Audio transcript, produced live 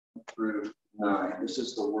through 9. This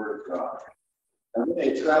is the word of God. And when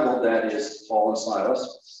they traveled, that is, Paul and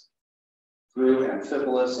Silas, through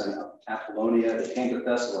Amphipolis and Apollonia, they came to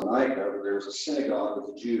Thessalonica, where there was a synagogue of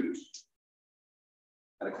the Jews.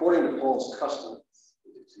 And according to Paul's custom,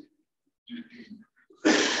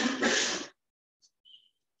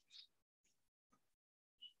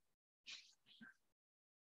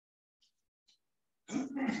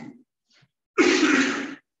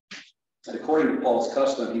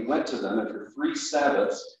 he went to them and for 3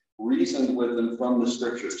 Sabbaths reasoned with them from the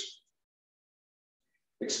Scriptures,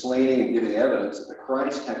 explaining and giving evidence that the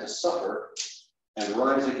Christ had to suffer and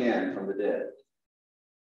rise again from the dead,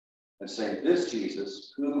 and saying, this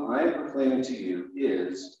Jesus, whom I am proclaiming to you,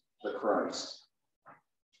 is the Christ.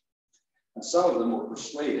 And some of them were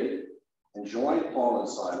persuaded and joined Paul and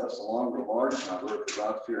Silas, along with a large number of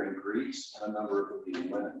God-fearing Greeks and a number of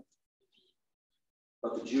believing women.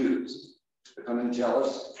 But the Jews, becoming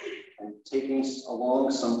jealous and taking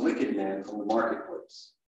along some wicked men from the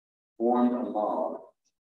marketplace, formed a mob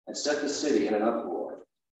and set the city in an uproar.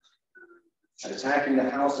 And attacking the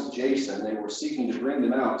house of Jason, they were seeking to bring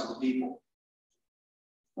them out to the people.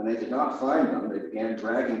 When they did not find them, they began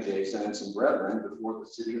dragging Jason and some brethren before the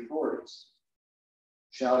city authorities,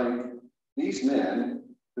 shouting, these men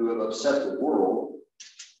who have upset the world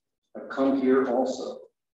have come here also.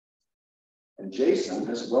 And Jason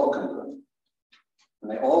has welcomed them. And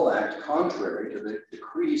they all act contrary to the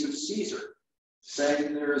decrees of Caesar,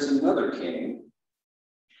 saying there is another king,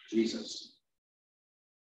 Jesus.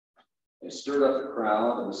 They stirred up the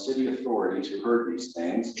crowd and the city authorities who heard these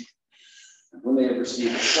things. And when they had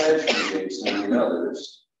received a pledge from Jason and the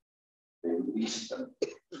others, they released them.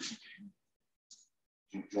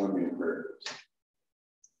 You join me in prayer.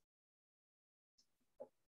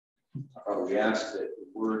 Father, we ask that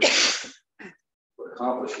the word would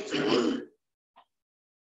accomplish its word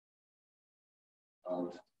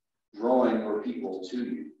of drawing more people to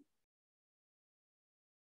you,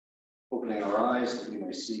 opening our eyes that we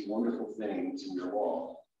may see wonderful things in your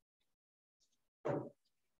law.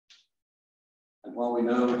 And while we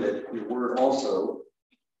know that your word also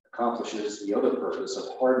accomplishes the other purpose of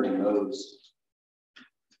hardening those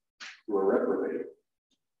who are reprobated,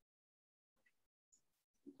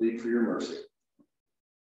 we plead for your mercy.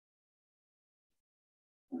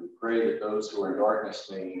 And we pray that those who are in darkness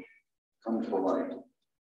may come to the light,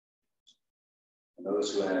 and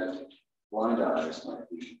those who have blind eyes might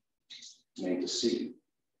be made to see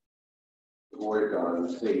the glory of God in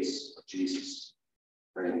the face of Jesus.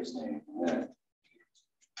 Pray in his name. Amen.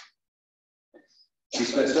 We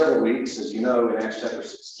spent several weeks, as you know, in Acts chapter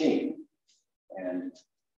 16. And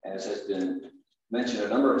as has been mentioned a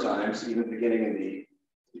number of times, even beginning in the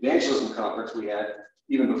evangelism conference we had,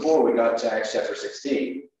 even before we got to Acts chapter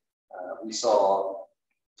 16, we saw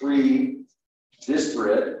 3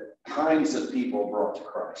 disparate kinds of people brought to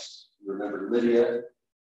Christ. You remember Lydia,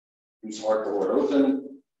 whose heart the Lord opened,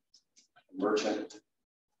 a merchant.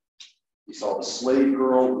 We saw the slave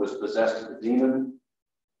girl who was possessed with a demon.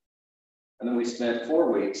 And then we spent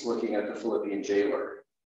 4 weeks looking at the Philippian jailer.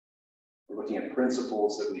 We're looking at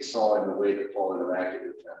principles that we saw in the way that Paul interacted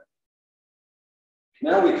with them.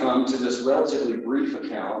 Now we come to this relatively brief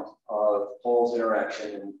account of Paul's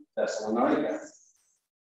interaction in Thessalonica.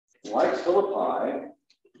 Like Philippi,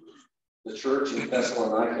 the church in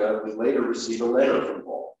Thessalonica would later receive a letter from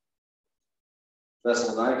Paul.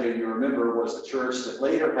 Thessalonica, you remember, was the church that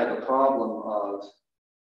later had the problem of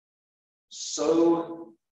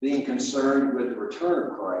so being concerned with the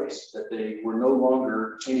return of Christ that they were no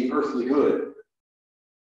longer any earthly good.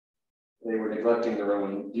 They were neglecting their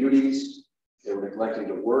own duties. They were neglecting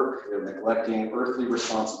to work. They were neglecting earthly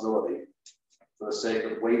responsibility for the sake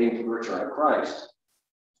of waiting for the return of Christ.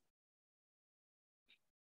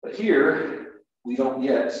 But here, we don't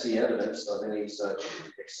yet see evidence of any such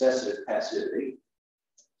excessive passivity.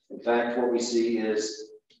 In fact, what we see is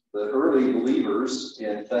the early believers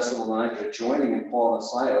in Thessalonica joining in Paul and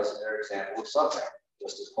Silas in their example of suffering,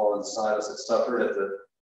 just as Paul and Silas had suffered at the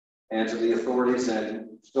hands of the authorities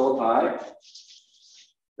in Philippi.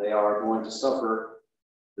 They are going to suffer,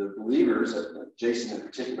 the believers, Jason in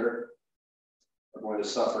particular, are going to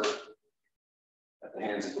suffer at the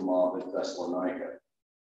hands of the mob in Thessalonica.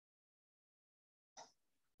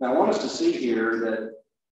 Now, I want us to see here that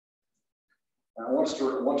I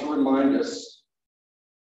want to remind us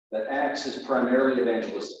that Acts is primarily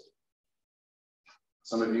evangelistic.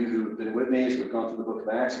 Some of you who've been with me as we've gone through the book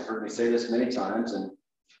of Acts have heard me say this many times, and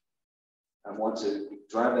I want to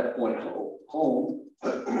drive that point home.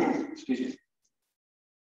 Excuse me.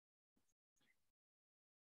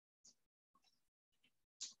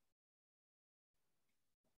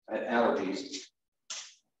 I had allergies.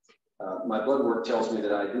 My blood work tells me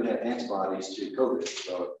that I do have antibodies to COVID,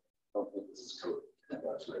 so I don't think this is COVID.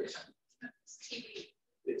 That's great.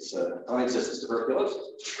 It's Tony says it's tuberculosis.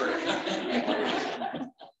 It's great. At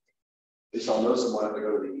least I'll know someone if I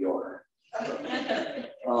go to the ER.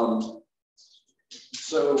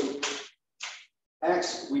 So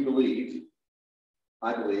Acts, we believe,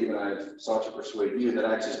 I believe, and I've sought to persuade you that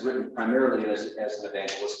Acts is written primarily as an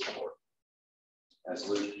evangelistic work. As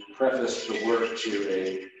Luke prefaced the work to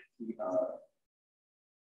a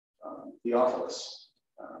Theophilus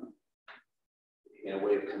in a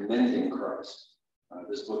way of commending Christ.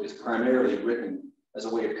 This book is primarily written as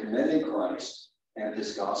a way of commending Christ and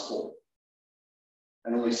his gospel.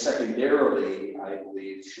 And only secondarily, I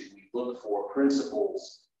believe, should we look for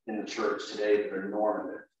principles in the church today that are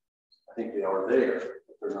normative. I think they are there,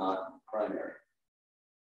 but they're not primary.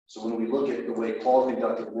 So when we look at the way Paul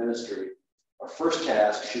conducted ministry, our first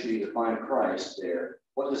task should be to find Christ there.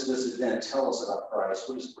 What does this event tell us about Christ?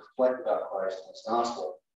 What does it reflect about Christ and his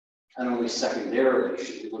gospel? And only secondarily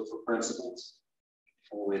should we look for principles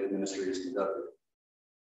in the way the ministry is conducted.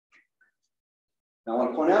 Now, I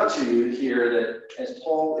want to point out to you here that as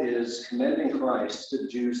Paul is commending Christ to the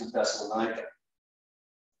Jews in Thessalonica,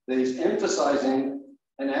 that he's emphasizing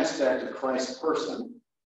an aspect of Christ's person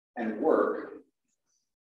and work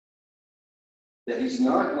that he's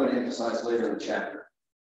not going to emphasize later in the chapter.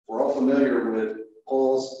 We're all familiar with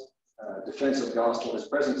Paul's defense of the gospel, his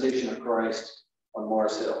presentation of Christ on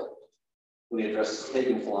Mars Hill, when he addresses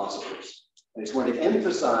pagan philosophers. And he's going to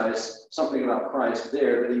emphasize something about Christ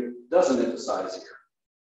there that he doesn't emphasize here.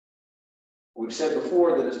 We've said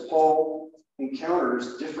before that as Paul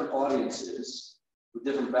encounters different audiences with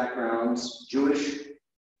different backgrounds, Jewish,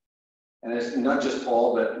 and it's not just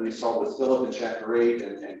Paul, but we saw with Philip in chapter 8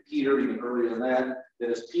 and Peter even earlier than that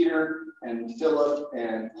as Peter and Philip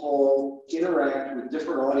and Paul interact with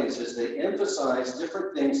different audiences, they emphasize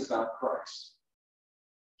different things about Christ.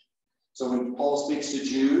 So when Paul speaks to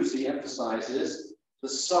Jews, he emphasizes the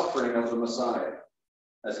suffering of the Messiah,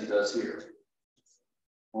 as he does here.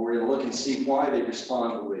 And we're going to look and see why they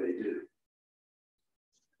respond the way they do.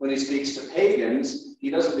 When he speaks to pagans, he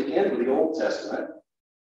doesn't begin with the Old Testament.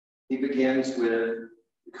 He begins with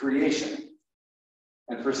creation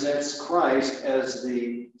and presents Christ as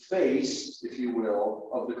the face, if you will,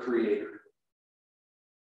 of the Creator.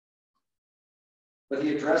 But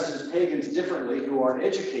he addresses pagans differently who are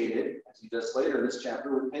educated, as he does later in this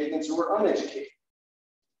chapter, with pagans who are uneducated.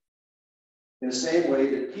 In the same way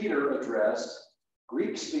that Peter addressed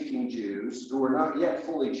Greek-speaking Jews who were not yet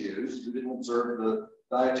fully Jews, who didn't observe the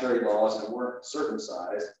dietary laws and weren't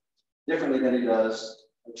circumcised, differently than he does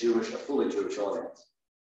a fully Jewish audience.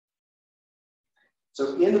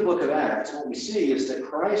 So in the book of Acts, what we see is that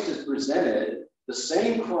Christ is presented, the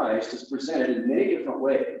same Christ is presented in many different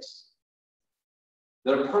ways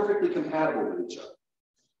that are perfectly compatible with each other.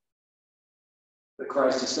 But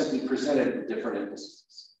Christ is simply presented with different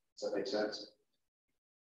emphases. Does that make sense?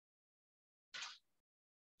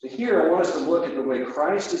 So here I want us to look at the way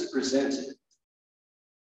Christ is presented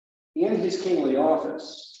in his kingly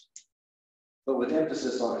office, but with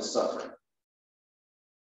emphasis on his suffering.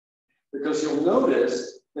 Because you'll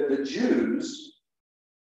notice that the Jews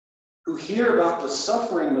who hear about the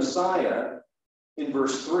suffering Messiah in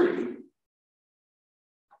verse 3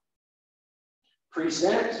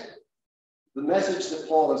 present the message that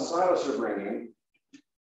Paul and Silas are bringing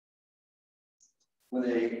when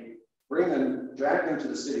they drag them to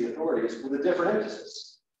the city authorities with a different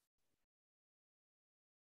emphasis.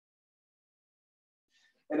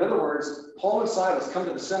 In other words, Paul and Silas come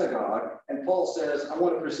to the synagogue, and Paul says, I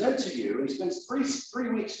want to present to you, and he spends three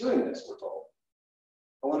weeks doing this, we're told.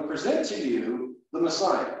 I want to present to you the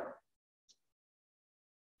Messiah.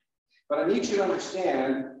 But I need you to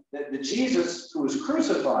understand that the Jesus who was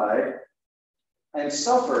crucified and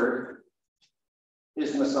suffered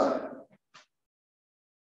is Messiah.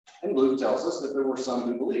 And Luke tells us that there were some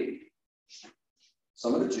who believed.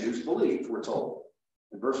 Some of the Jews believed, we're told.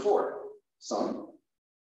 In verse 4, some,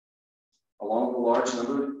 along with a large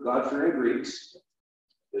number of God-fearing Greeks,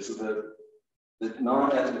 these were the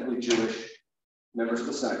non-ethnically Jewish members of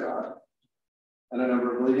the synagogue, and a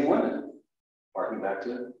number of believing women, harking back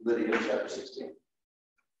to Lydia in chapter 16.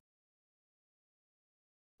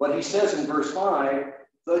 But he says in verse 5,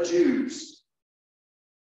 the Jews.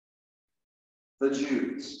 The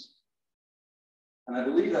Jews. And I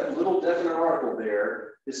believe that little definite article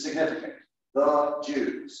there is significant. The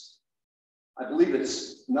Jews. I believe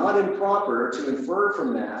it's not improper to infer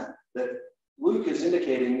from that Luke is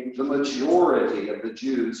indicating the majority of the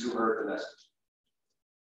Jews who heard the message.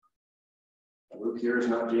 Luke here is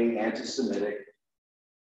not being anti-Semitic,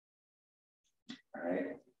 all right?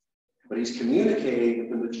 But he's communicating that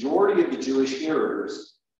the majority of the Jewish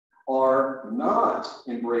hearers are not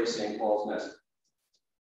embracing Paul's message.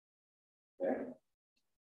 Okay?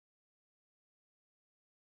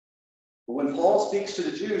 But when Paul speaks to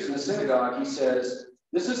the Jews in the synagogue, he says,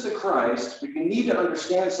 this is the Christ, but you need to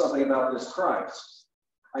understand something about this Christ.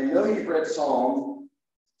 I know you've read Psalm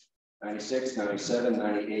 96, 97,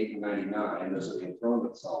 98, and 99. Those are the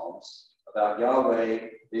enthronement Psalms about Yahweh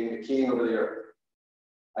being the king over the earth.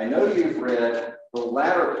 I know you've read the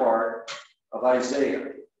latter part of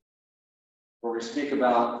Isaiah, where we speak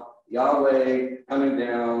about Yahweh coming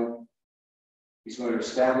down. He's going to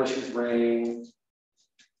establish his reign.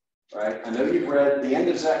 Right? I know you've read the end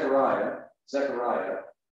of Zechariah,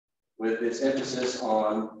 with its emphasis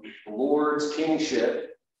on the Lord's kingship.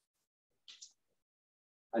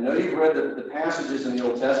 I know you've read the passages in the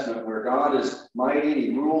Old Testament where God is mighty, he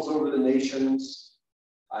rules over the nations.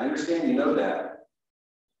 I understand you know that.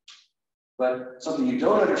 But something you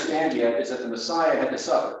don't understand yet is that the Messiah had to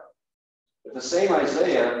suffer. But the same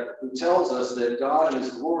Isaiah who tells us that God in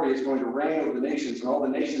his glory is going to reign over the nations and all the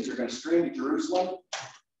nations are going to stream to Jerusalem,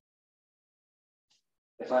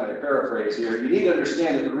 if I may paraphrase here, you need to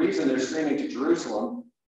understand that the reason they're streaming to Jerusalem,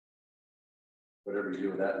 whatever you do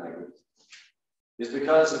with that language, is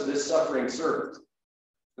because of this suffering servant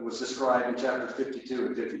that was described in chapters 52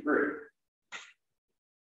 and 53.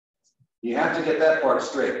 You have to get that part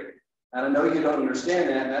straight. And I know you don't understand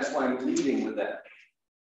that, and that's why I'm leading with that.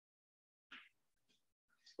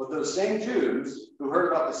 But those same Jews who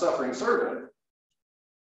heard about the suffering servant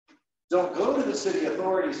don't go to the city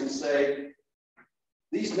authorities and say,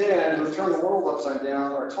 these men who turn the world upside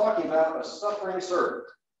down are talking about a suffering servant.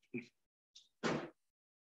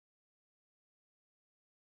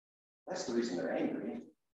 That's the reason they're angry.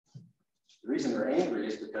 The reason they're angry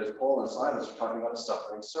is because Paul and Silas are talking about a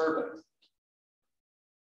suffering servant.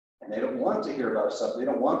 And they don't want to hear about a suffering.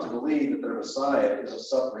 They don't want to believe that their Messiah is a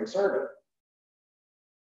suffering servant.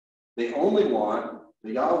 They only want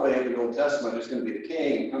the Yahweh of the Old Testament who's going to be the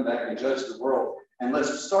king and come back and judge the world. And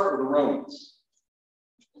let's start with the Romans.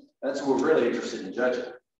 That's who we're really interested in judging.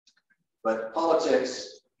 But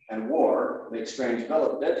politics and war make strange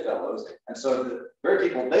bedfellows. And so the very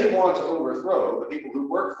people they want to overthrow, the people who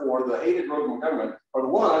work for the hated Roman government, are the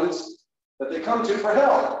ones that they come to for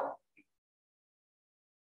help.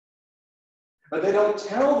 But they don't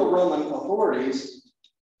tell the Roman authorities,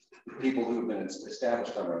 people who have been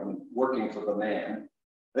established under them, working for the man,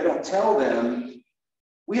 they don't tell them,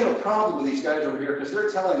 we have a problem with these guys over here because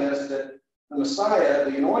they're telling us that the Messiah,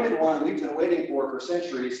 the anointed one we've been waiting for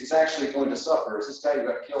centuries, is actually going to suffer. It's this guy who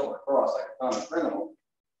got killed on a cross like a common criminal.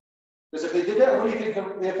 Because if they did that, what do you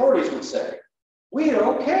think the authorities would say? We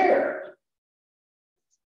don't care.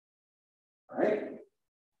 Right?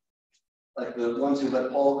 Like the ones who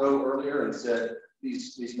let Paul go earlier and said,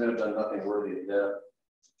 these men have done nothing worthy of death.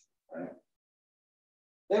 Right?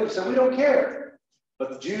 They would say, we don't care. But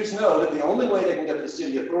the Jews know that the only way they can get the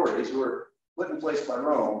city authorities, who are put in place by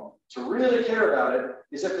Rome, to really care about it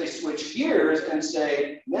is if they switch gears and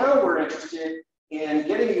say, now we're interested in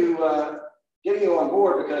getting you on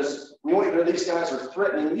board because we want you to know these guys are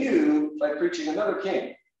threatening you by preaching another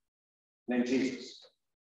king named Jesus.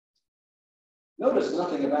 Notice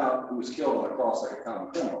nothing about who was killed on a cross like a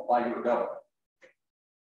common criminal by your government.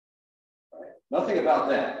 Right? Nothing about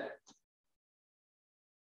that.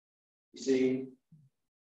 You see,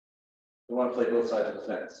 they want to play both sides of the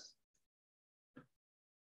fence.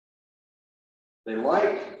 They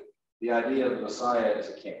like the idea of the Messiah as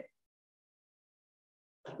a king.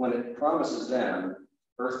 When it promises them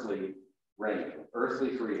earthly reign,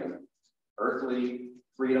 earthly freedom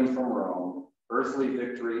from Rome, earthly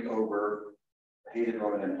victory over the hated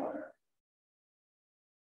Roman Empire,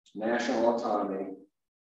 national autonomy,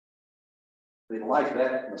 they like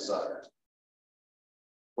that Messiah.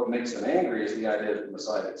 What makes them angry is the idea that the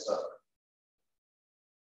Messiah would suffer.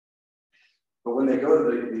 But when they go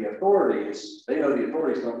to the authorities, they know the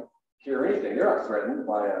authorities don't care anything. They're not threatened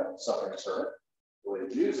by a suffering servant, the way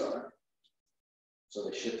the Jews are. So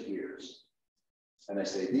they shift gears. And they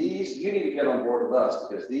say, you need to get on board with us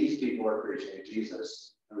because these people are preaching a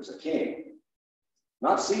Jesus who is a king,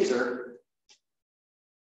 not Caesar.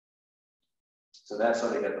 So that's how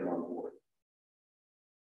they get them on board.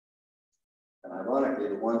 And ironically,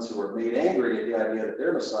 the ones who are made angry at the idea that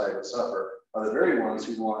their Messiah would suffer are the very ones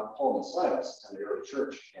who want Paul and Silas and the early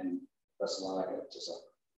church in Thessalonica to suffer.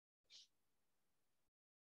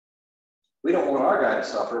 We don't want our guy to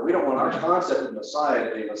suffer. We don't want our concept of Messiah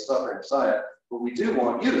to be a suffering Messiah, but we do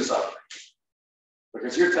want you to suffer.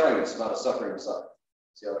 Because you're telling us about a suffering Messiah.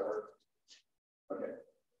 See how that works? Okay.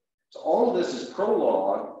 So all of this is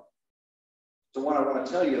prologue to what I want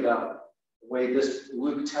to tell you about the way this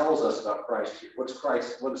Luke tells us about Christ here. What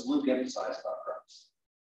does Luke emphasize about Christ?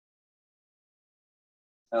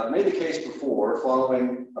 Now, I've made the case before,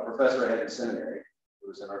 following a professor I had in seminary, who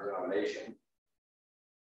was in our denomination,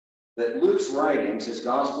 that Luke's writings, his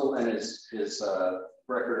gospel and his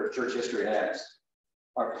record of church history and Acts,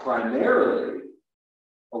 are primarily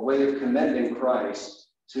a way of commending Christ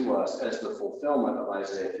to us as the fulfillment of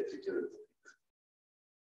Isaiah 52.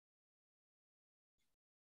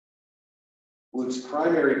 Luke's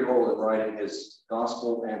primary goal in writing his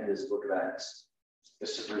gospel and his book of Acts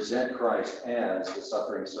is to present Christ as the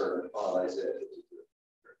suffering servant of Isaiah 52.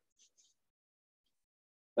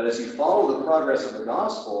 But as you follow the progress of the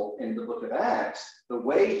gospel in the book of Acts, the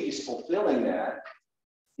way he's fulfilling that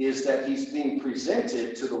is that he's being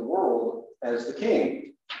presented to the world as the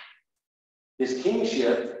king. His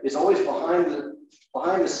kingship is always behind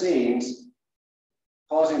the scenes,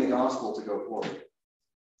 causing the gospel to go forward.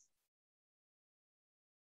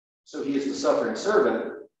 So he is the suffering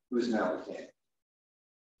servant who is now the king.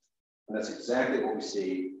 And that's exactly what we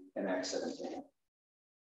see in Acts 17.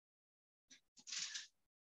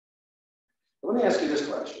 Let me ask you this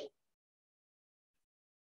question.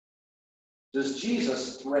 Does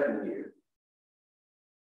Jesus threaten you?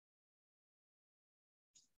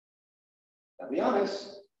 Now be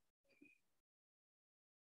honest.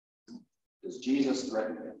 Does Jesus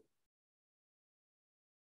threaten you?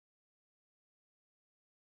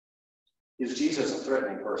 Is Jesus a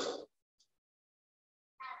threatening person?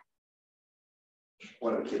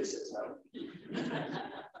 One of the kids says no.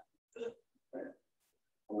 Right.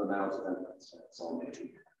 On the mouths of infants, that's all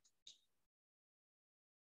maybe.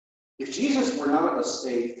 If Jesus were not a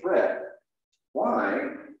threat, why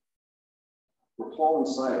were Paul and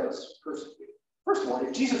Silas persecuted? First of all,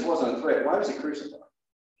 if Jesus wasn't a threat, why was he crucified?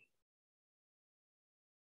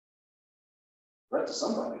 Threat to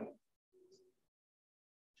somebody.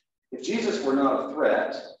 If Jesus were not a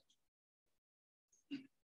threat,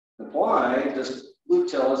 then why does Luke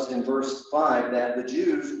tell us in verse 5 that the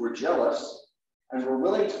Jews were jealous and were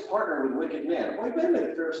willing to partner with wicked men? Wait a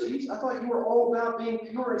minute, Pharisees. I thought you were all about being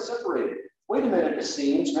pure and separated. Wait a minute,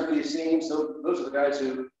 Essenes. Remember the Essenes? Those are the guys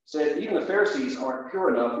who said, even the Pharisees aren't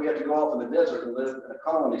pure enough. We have to go off in the desert and live in a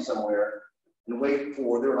colony somewhere and wait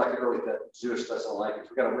for, they were like the early Jewish Thessalonians.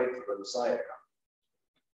 We've got to wait for the Messiah to come.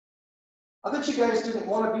 I bet you guys didn't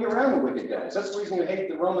want to be around the wicked guys. That's the reason you hate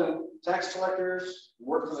the Roman tax collectors,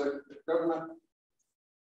 work for the government.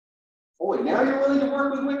 Oh, wait, now you're willing to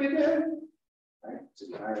work with wicked men? Right? So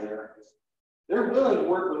the irony there. They're willing to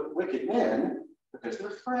work with wicked men because they're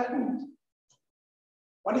threatened.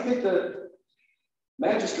 Why do you think the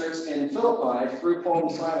magistrates in Philippi threw Paul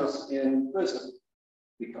and Silas in prison?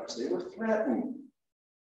 Because they were threatened.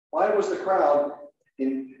 Why was the crowd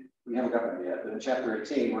we haven't gotten there yet, but in chapter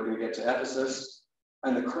 18, we're going to get to Ephesus,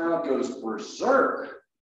 and the crowd goes berserk,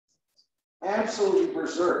 absolutely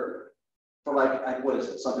berserk, for like, what is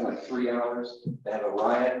it, something like 3 hours? They have a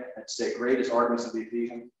riot and say, great is Artemis of the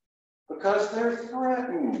Ephesians, because they're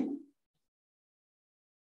threatened.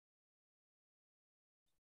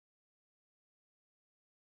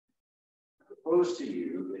 I propose to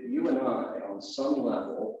you that you and I, on some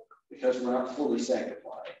level, because we're not fully sanctified,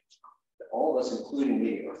 all of us, including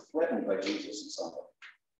me, are threatened by Jesus in some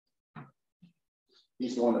way.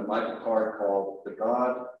 He's the one that Michael Card called the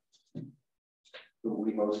God whom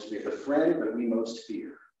we most fear, the friend that we most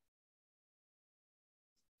fear.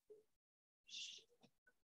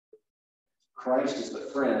 Christ is the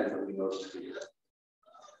friend that we most fear.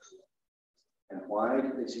 And why?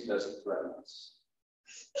 Because he doesn't threaten us.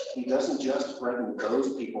 He doesn't just threaten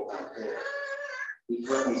those people out there. He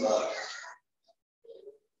threatens us.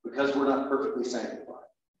 Because we're not perfectly sanctified.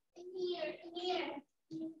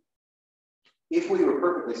 If we were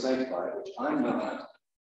perfectly sanctified, which I'm not,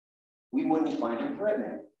 we wouldn't find him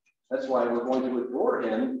threatening. That's why we're going to adore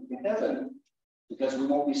him in heaven, because we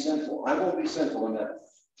won't be sinful. I won't be sinful in heaven.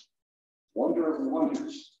 Wonder of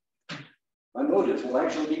wonders. My motives will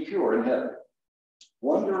actually be pure in heaven.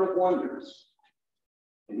 Wonder of wonders.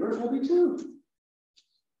 And yours will be too.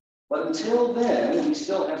 But until then, we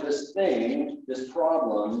still have this thing, this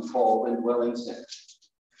problem called indwelling sin.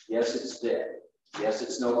 Yes, it's dead. Yes,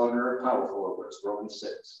 it's no longer powerful over us, Romans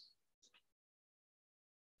 6.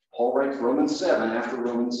 Paul writes Romans 7 after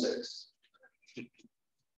Romans 6.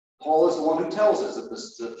 Paul is the one who tells us that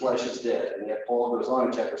the flesh is dead. And yet Paul goes on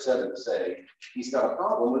in chapter 7 to say he's got a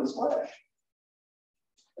problem with his flesh.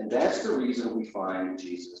 And that's the reason we find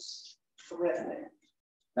Jesus threatening.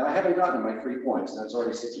 Now, I haven't gotten my 3 points, and it's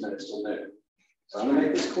already 6 minutes till noon. So I'm going to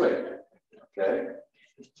make this quick, okay?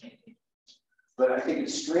 But I think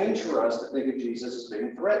it's strange for us to think of Jesus as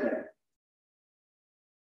being threatening.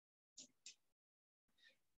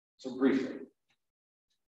 So briefly,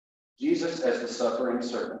 Jesus as the suffering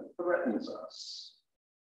servant threatens us.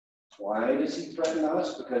 Why does he threaten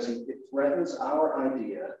us? Because it threatens our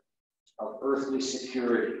idea of earthly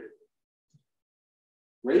security.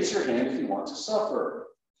 Raise your hand if you want to suffer.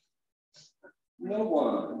 No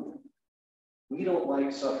one. We don't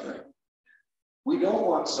like suffering. We don't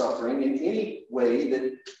want suffering in any way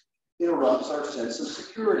that interrupts our sense of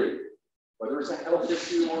security, whether it's a health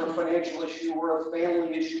issue or a financial issue or a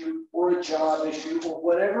family issue or a job issue or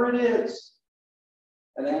whatever it is,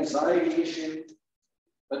 an anxiety issue,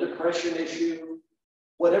 a depression issue,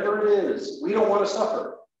 whatever it is. We don't want to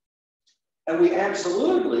suffer. And we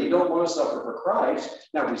absolutely don't want to suffer for Christ.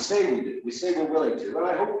 Now, we say we do. We say we're willing to, and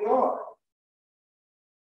I hope we are.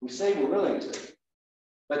 We say we're willing to.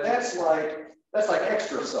 But that's like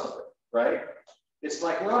extra suffering, right? It's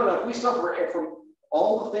like not enough. We suffer from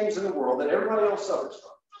all the things in the world that everybody else suffers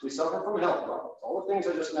from. We suffer from health problems, all the things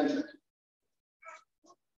I just mentioned.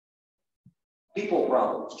 People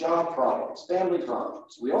problems, job problems, family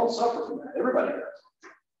problems. We all suffer from that. Everybody does.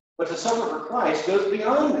 But to suffer for Christ goes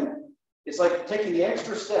beyond that. It's like taking the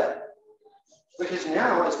extra step. Because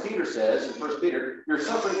now, as Peter says in 1 Peter, you're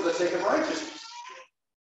suffering for the sake of righteousness.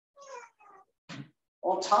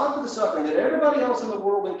 On top of the suffering that everybody else in the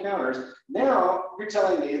world encounters, now you're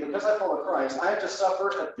telling me, because I follow Christ, I have to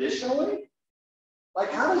suffer additionally?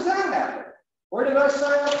 Like, how does that happen? Where did I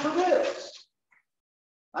sign up for this?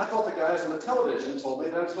 I thought the guys on the television told me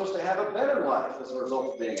that I'm supposed to have a better life as a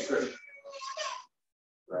result of being a Christian.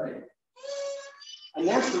 Right? And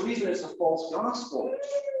that's the reason it's a false gospel.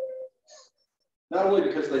 Not only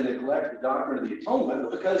because they neglect the doctrine of the atonement,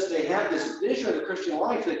 but because they have this vision of the Christian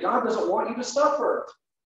life that God doesn't want you to suffer.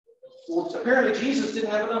 Well, apparently Jesus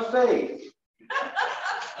didn't have enough faith.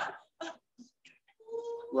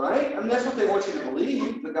 Right? I mean, that's what they want you to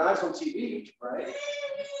believe, the guys on TV, right?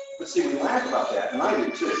 But see, we laugh about that, and I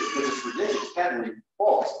do too, because it's ridiculous, patently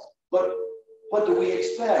false. But what do we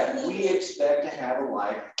expect? We expect to have a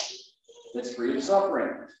life that's free of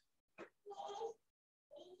suffering.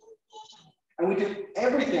 And we do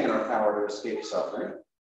everything in our power to escape suffering.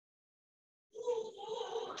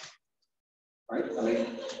 Right? I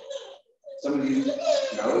mean, some of you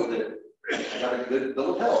know that I got a good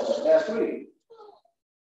bill of health this past week.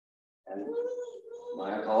 And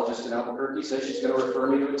my oncologist in Albuquerque says she's going to refer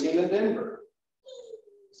me to a team in Denver.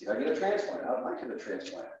 See if I get a transplant. I would like to get a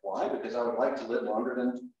transplant. Why? Because I would like to live longer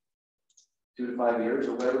than 2 to 5 years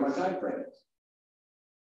or whatever my time frame is.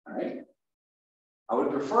 All right? I would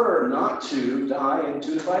prefer not to die in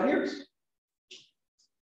 2 to 5 years.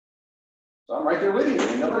 So I'm right there with you. I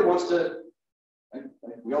mean, nobody wants to,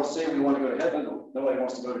 we all say we want to go to heaven, but nobody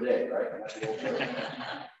wants to go today, right? That's the old joke,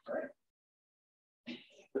 right?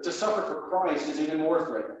 But to suffer for Christ is even more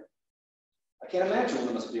threatening. I can't imagine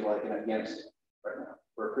what it must be like in Afghanistan right now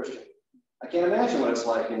for a Christian. I can't imagine what it's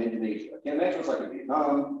like in Indonesia. I can't imagine what it's like in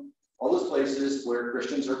Vietnam, all those places where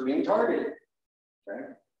Christians are being targeted,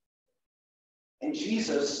 okay? And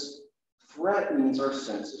Jesus threatens our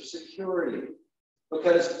sense of security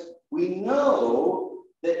because we know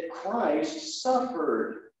that Christ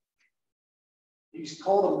suffered. He's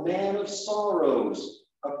called a man of sorrows,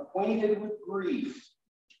 acquainted with grief.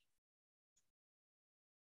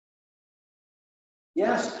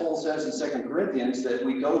 Yes, Paul says in 2 Corinthians that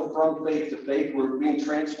we go from faith to faith, we're being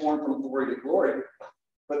transformed from glory to glory.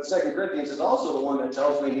 But 2 Corinthians is also the one that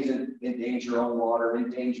tells me he's in danger on water, in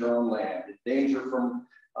danger on land, in danger from,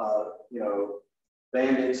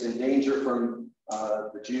 bandits, in danger from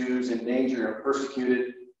the Jews, in danger,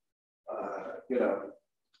 persecuted,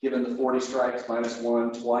 given the 40 stripes minus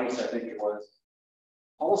 1 twice, I think it was.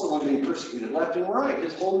 Paul's the one being persecuted left and right.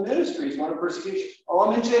 His whole ministry is one of persecution. Oh,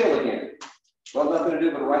 I'm in jail again. Well, nothing to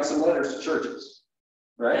do but write some letters to churches,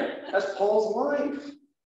 right? That's Paul's life.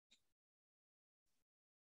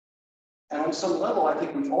 And on some level, I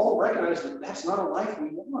think we've all recognized that that's not a life we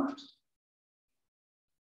want.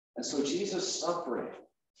 And so Jesus' suffering,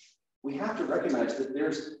 we have to recognize that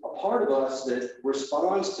there's a part of us that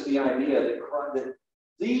responds to the idea that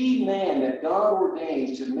the man that God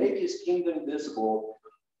ordained to make his kingdom visible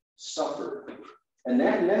suffered. And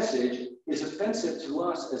that message is offensive to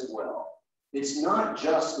us as well. It's not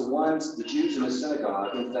just the Jews in the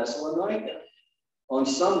synagogue in Thessalonica. On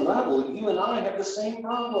some level, you and I have the same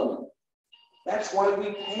problem. That's why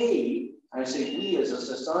we pay, I say we as a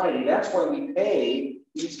society, that's why we pay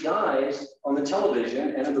these guys on the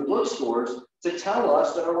television and in the bookstores to tell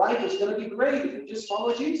us that our life is going to be great if we just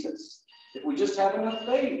follow Jesus. If we just have enough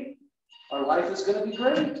faith, our life is going to be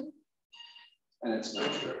great. And it's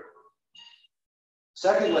not true.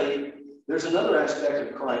 Secondly, there's another aspect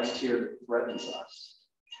of Christ here that threatens us.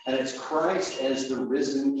 And it's Christ as the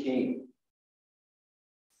risen King.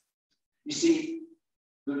 You see,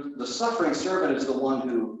 the suffering servant is the one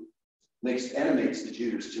who animates the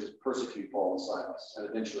Jews to persecute Paul and Silas, and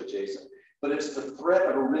eventually Jason. But it's the threat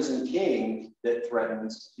of a risen king that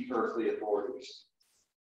threatens the earthly authorities.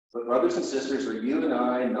 But brothers and sisters, are you and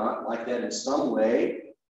I not like that in some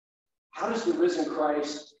way? How does the risen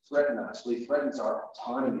Christ threaten us? Well, he threatens our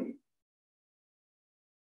autonomy.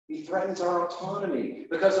 He threatens our autonomy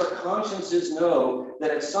because our consciences know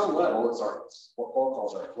that at some level, it's what Paul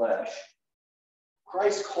calls our flesh.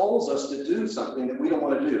 Christ calls us to do something that we don't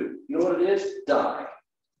want to do. You know what it is? Die.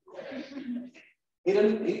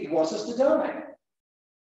 He wants us to die.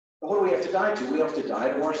 But what do we have to die to? We have to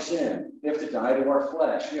die to our sin. We have to die to our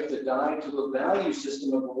flesh. We have to die to the value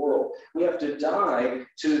system of the world. We have to die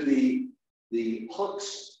to the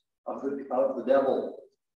hooks of the devil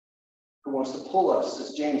who wants to pull us,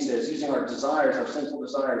 as James says, using our desires, our sinful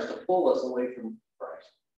desires, to pull us away from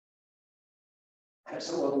Christ. At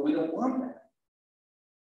some level, we don't want that.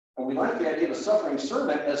 And we like the idea of a suffering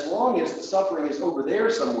servant as long as the suffering is over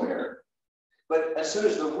there somewhere. But as soon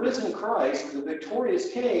as the risen Christ, the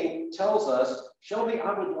victorious King, tells us, Shelby,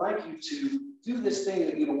 I would like you to do this thing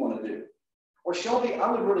that you don't want to do. Or Shelby,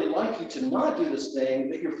 I would really like you to not do this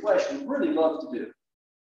thing that your flesh would really love to do.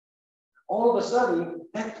 All of a sudden,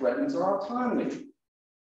 that threatens our autonomy.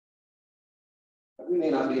 We may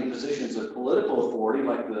not be in positions of political authority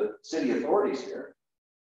like the city authorities here.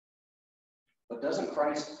 But doesn't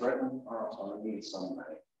Christ threaten our autonomy in some way?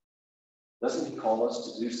 Doesn't he call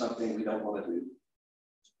us to do something we don't want to do?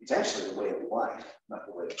 It's actually the way of life, not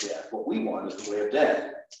the way of death. What we want is the way of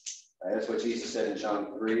death. That's what Jesus said in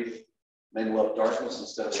John 3. Men love darkness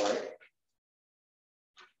instead of light.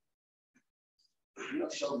 You know,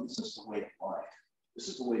 Sheldon, this is the way of life. This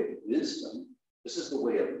is the way of wisdom. This is the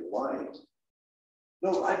way of light.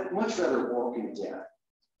 No, I'd much rather walk in death.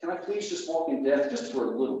 Can I please just walk in death just for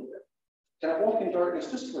a little bit? Can I walk in darkness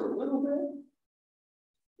just for a little bit?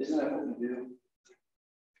 Isn't that what we do?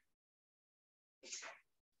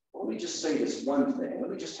 Let me just say this one thing. Let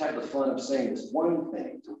me just have the fun of saying this one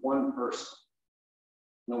thing to one person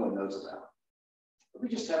no one knows about. Let me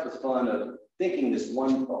just have the fun of thinking this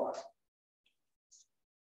one thought.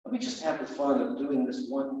 Let me just have the fun of doing this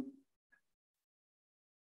one.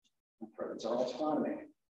 It's our autonomy.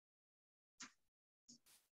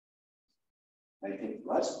 And you think,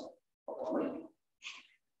 well, that's a bummer.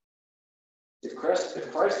 If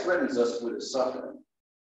Christ threatens us with his suffering,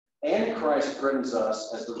 and Christ threatens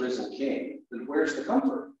us as the risen King, then where's the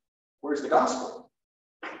comfort? Where's the gospel?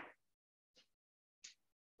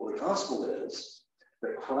 Well, the gospel is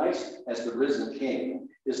that Christ as the risen King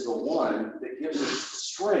is the one that gives us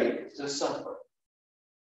strength to suffer.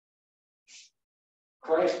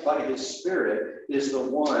 Christ, by his Spirit, is the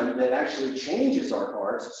one that actually changes our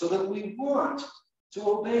hearts so that we want to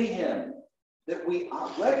obey him. That we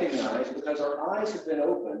recognize because our eyes have been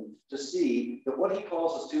opened to see that what he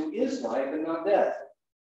calls us to is life and not death.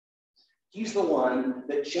 He's the one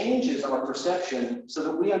that changes our perception so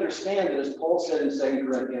that we understand that, as Paul said in 2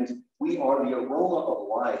 Corinthians, we are the aroma of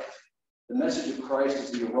life. The message of Christ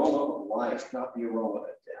is the aroma of life, not the aroma of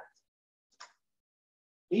death.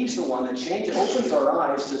 He's the one that opens our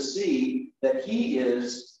eyes to see that he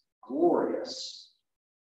is glorious.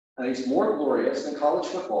 And he's more glorious than college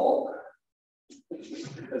football,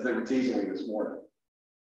 as they were teasing me this morning.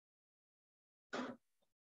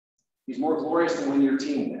 He's more glorious than when your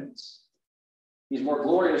team wins. He's more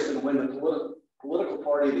glorious than when the political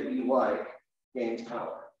party that you like gains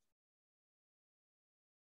power.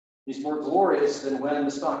 He's more glorious than when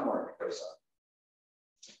the stock market goes up.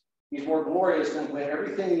 He's more glorious than when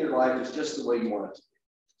everything in your life is just the way you want it to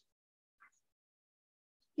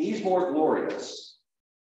be. He's more glorious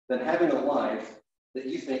than having a life that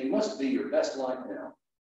you think must be your best life now.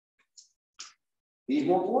 He's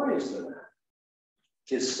more glorious than that.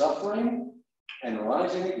 His suffering and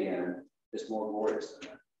rising again is more glorious than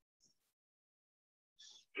that.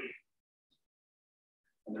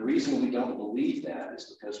 And the reason we don't believe that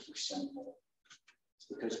is because we're sinful. It's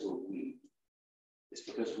because we're weak. It's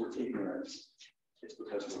because we're ignorant. It's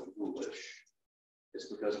because we're foolish. It's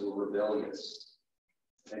because we're rebellious.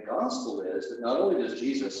 And the gospel is that not only does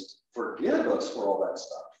Jesus forgive us for all that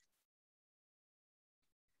stuff,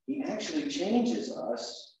 he actually changes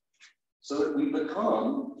us so that we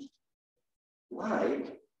become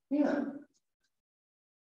like him.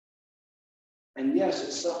 And yes,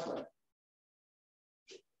 it's suffering,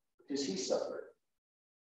 because he suffered.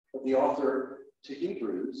 But the author to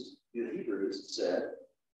Hebrews,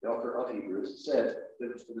 the author of Hebrews said that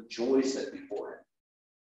it was for the joy set before him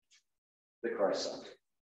that Christ suffered.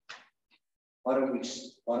 Why don't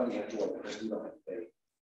we have joy? Because we don't have faith.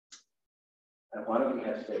 And why don't we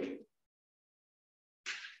have faith?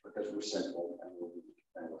 Because we're sinful and we're weak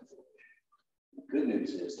and we're foolish. The good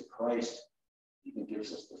news is that Christ even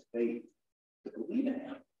gives us the faith to believe in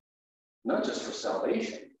him. Not just for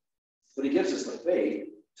salvation, but he gives us the faith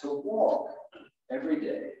to walk every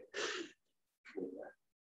day with him.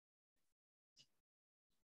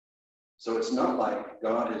 So it's not like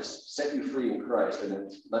God has set you free in Christ and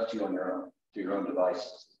then left you on your own, to your own devices,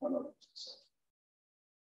 as one of them said.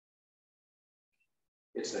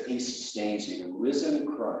 It's that he sustains you. The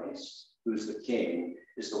risen Christ, who's the King,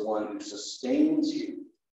 is the one who sustains you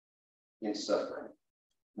in suffering.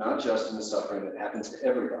 Not just in the suffering that happens to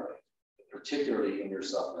everybody, but particularly in your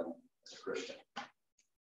suffering as a Christian.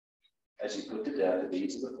 As you put to death the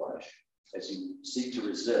deeds of the flesh, as you seek to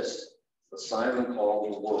resist the silent call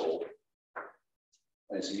of the world,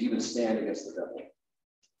 and as you even stand against the devil,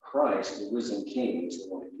 Christ, the risen King, is the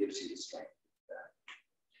one who gives you the strength to do that.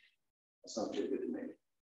 That sounds pretty good to me.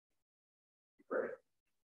 We pray.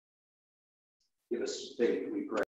 Give us faith, we pray.